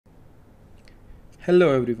Hello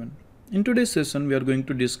everyone. In today's session we are going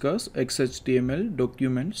to discuss XHTML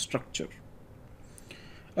document structure.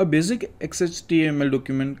 A basic XHTML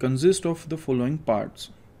document consists of the following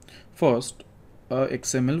parts. First, a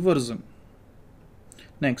XML version.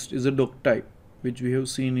 Next is a doc type, which we have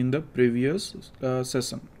seen in the previous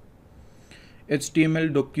session.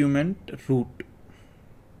 HTML document root.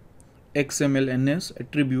 XML-NS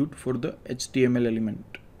attribute for the HTML element.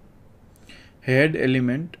 Head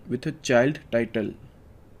element with a child title.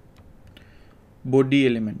 Body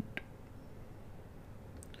element.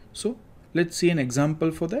 So let's see an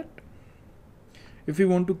example for that. If we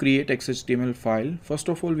want to create XHTML file, first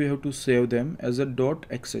of all we have to save them as a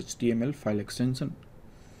 .xhtml file extension.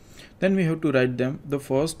 Then we have to write them the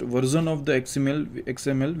first version of the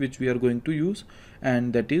XML which we are going to use,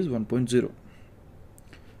 and that is 1.0.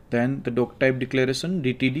 Then the doc type declaration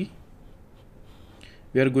DTD.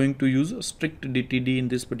 We are going to use a strict DTD in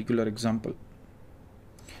this particular example.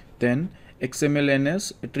 Then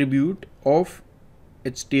XML-NS attribute of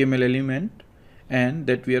HTML element, and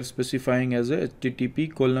that we are specifying as a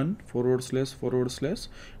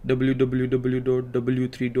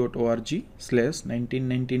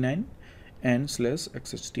http://www.w3.org/1999 and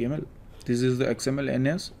 /xhtml. This is the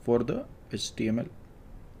XML-NS for the HTML.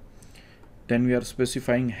 Then we are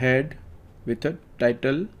specifying head with a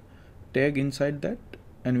title tag inside that,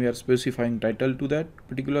 and we are specifying title to that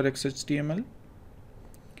particular XHTML,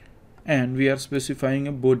 and we are specifying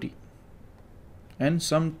a body and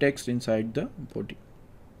some text inside the body.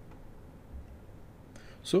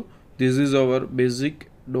 So this is our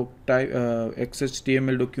basic doc type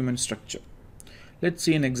XHTML document structure. Let's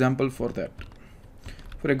see an example for that.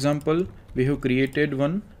 For example, we have created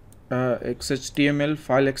one XHTML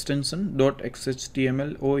file extension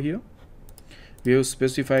 .xhtml over here. We have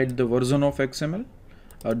specified the version of XML,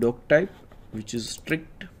 a doc type which is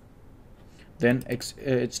strict, then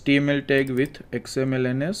HTML tag with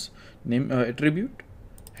XML-NS name attribute,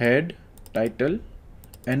 head, title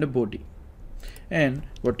and a body, and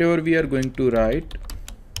whatever we are going to write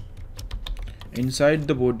inside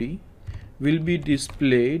the body will be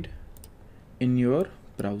displayed in your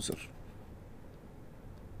browser.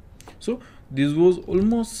 So this was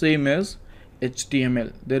almost same as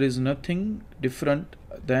HTML. There is nothing different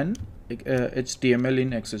than HTML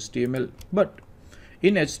in XHTML, but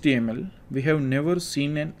in HTML we have never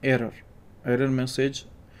seen an error message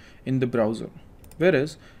in the browser.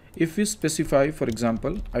 Whereas if we specify, for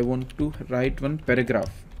example, I want to write one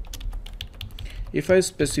paragraph. If I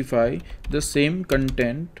specify the same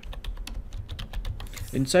content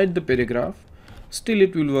inside the paragraph, still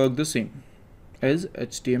it will work the same as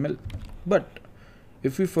HTML. But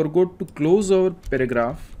if we forgot to close our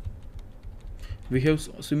paragraph, we have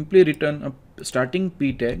simply written a starting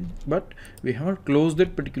p tag, but we have not closed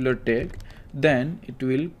that particular tag, then it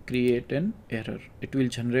will create an error. It will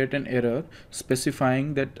generate an error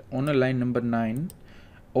specifying that on a line number 9,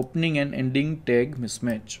 opening and ending tag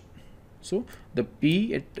mismatch. So the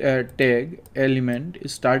p tag element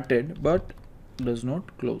is started but does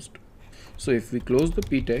not closed. So if we close the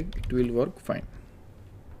p tag, it will work fine.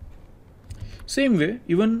 Same way,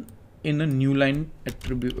 even in a new line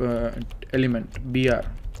attribute element br,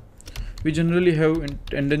 we generally have a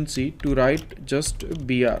tendency to write just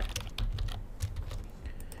br.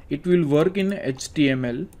 It will work in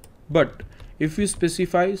HTML, but if we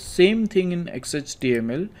specify same thing in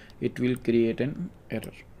XHTML, it will create an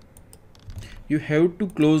error. You have to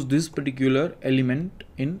close this particular element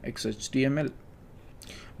in XHTML.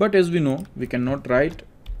 But as we know, we cannot write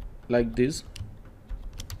like this.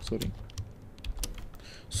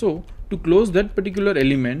 So to close that particular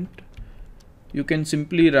element, you can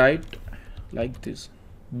simply write like this,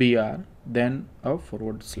 br, then a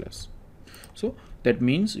 /. So that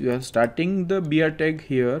means you are starting the br tag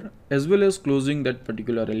here as well as closing that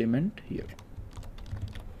particular element here.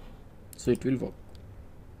 So it will work.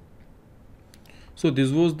 So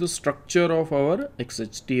this was the structure of our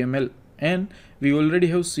XHTML, and we already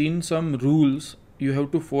have seen some rules you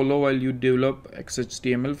have to follow while you develop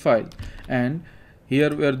XHTML file, and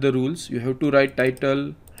here were the rules. You have to write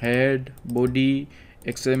title, head, body,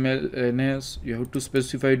 XML-NS, you have to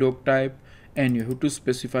specify doc type, and you have to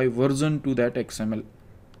specify version to that XML.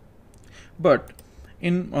 But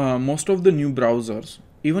in most of the new browsers,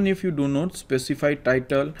 even if you do not specify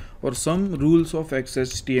title or some rules of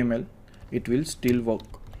XHTML, it will still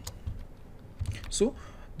work. So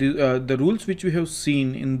the rules which we have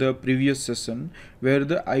seen in the previous session were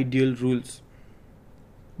the ideal rules,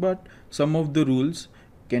 but some of the rules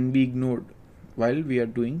can be ignored while we are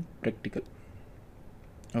doing practical.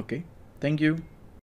 Okay, thank you.